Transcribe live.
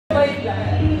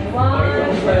Hi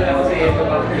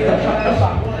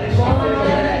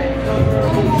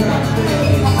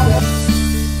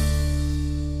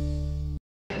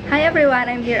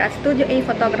everyone! I'm here at Studio A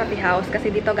Photography House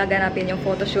kasi dito gaganapin yung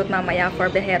photoshoot mamaya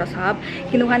for Bejeros Hub.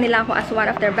 Kinuha nila ako as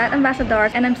one of their brand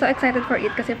ambassadors and I'm so excited for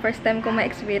it kasi first time ko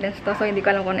ma-experience to, so hindi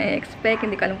ko alam kung ano i-expect,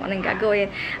 hindi ko alam kung ano yung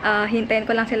gagawin. Hintayin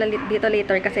ko lang sila dito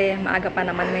later kasi maaga pa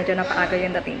naman, medyo napaaga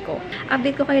yung dating ko.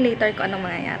 Update ko kayo later kung anong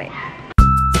mangyayari.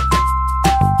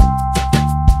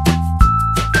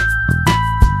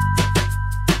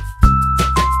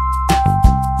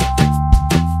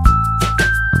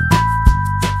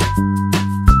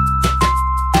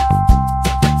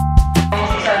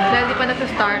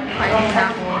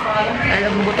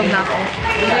 Gutom na ako.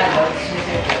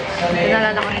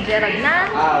 Pinalala ko ni Gerald na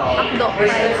akdo.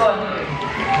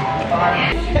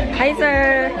 Hi,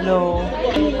 sir! Hello!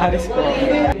 Aris ko.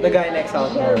 The guy next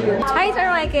out. Hi, Sir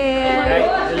Michael! Hi,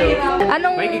 hello.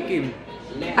 Anong Mikey Kim.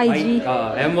 IG?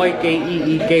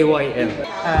 M-Y-K-E-E-K-Y-M.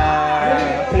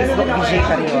 Facebook DJ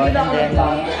Karion, and then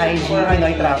IG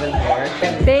Pinoy Travel Tour.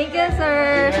 Thank you,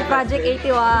 sir! Sa Project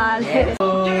 81.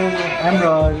 Hello! I'm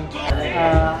Ron.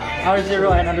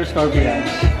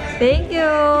 R0N_Village. Thank you!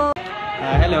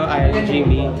 Hello, I'm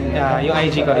Jimmy. Yung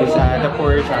IG ko is The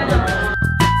Poor Traveler.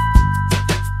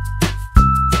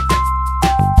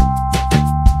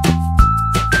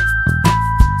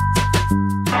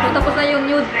 Tapos na yung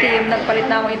nude team, nagpalit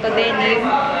na ako ito denim.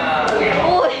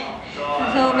 Uy!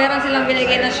 So, meron silang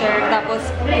binigay na shirt, tapos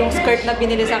yung skirt na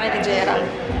binili sa akin ni Gerald.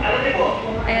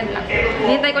 Ayan lang.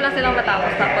 Hintay ko lang silang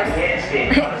matapos, tapos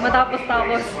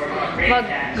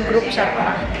mag-group shot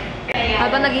na.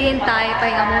 Habang naghihintay,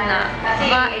 pahinga muna,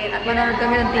 kain, at manonood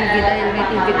kami ng TV dahil may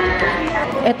TV dito.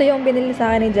 Ito yung binili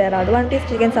sa akin ni Gerald, 1-piece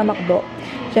chicken sa McDo.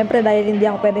 Siyempre dahil hindi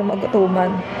ako pwedeng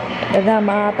mag-utuman. Dahil na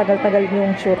matagal-tagal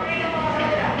yung shoot.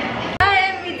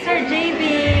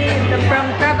 From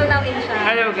Travel Now Asia.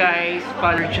 Hello guys,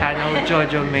 follow channel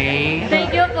Jojo Mei.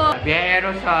 Thank you po.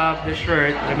 Bejeros Hub, the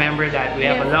shirt. Remember that we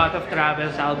have a lot of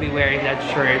travels. I'll be wearing that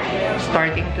shirt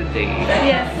starting today.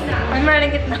 Yes, I'm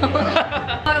wearing it now.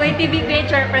 My TV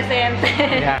picture present.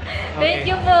 Yeah. Thank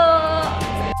you po.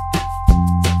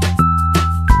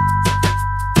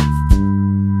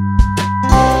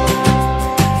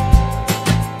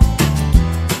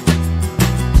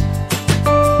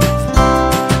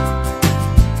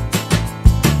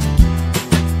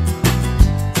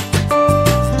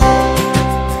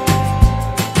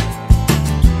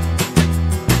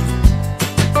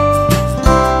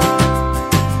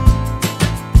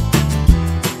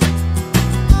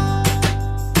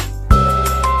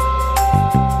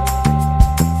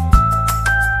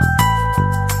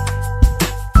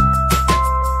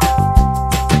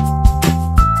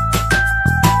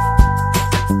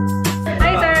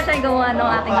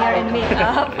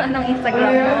 Anong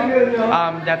Instagram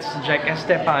mo? That's Jack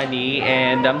Estefani,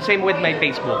 and same with my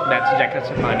Facebook. That's Jack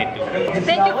Estefani too.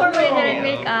 Thank you for my hair and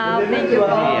makeup. Thank you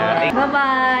po. Yeah.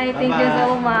 Bye-bye. Thank you so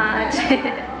much.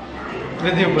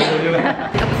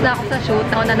 Tapos na ako sa shoot.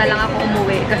 Nauna na lang ako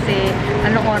umuwi kasi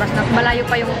anong oras na. Malayo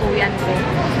pa yung uwian ko.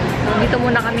 So, dito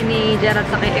muna kami ni Gerald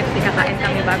sa KFC. Kakain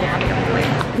kami bago kami umuwi.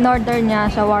 In-order niya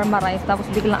shawarma rice. Tapos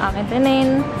biglang akin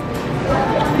tinin.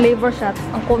 Flavor shots.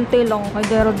 Ang konti lang. Kay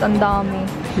Gerald ang dami.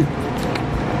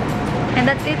 And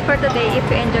that's it for today. If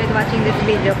you enjoyed watching this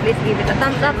video, please give it a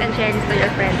thumbs up and share this to your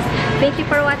friends. Thank you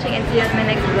for watching and see you on my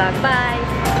next vlog. Bye!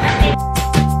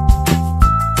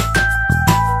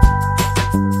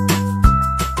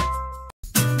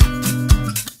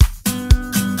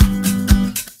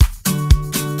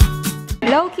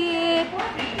 Loki!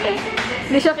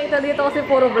 Hindi siya kita dito kasi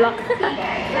puro black.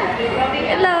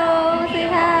 Hello! Say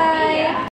hi!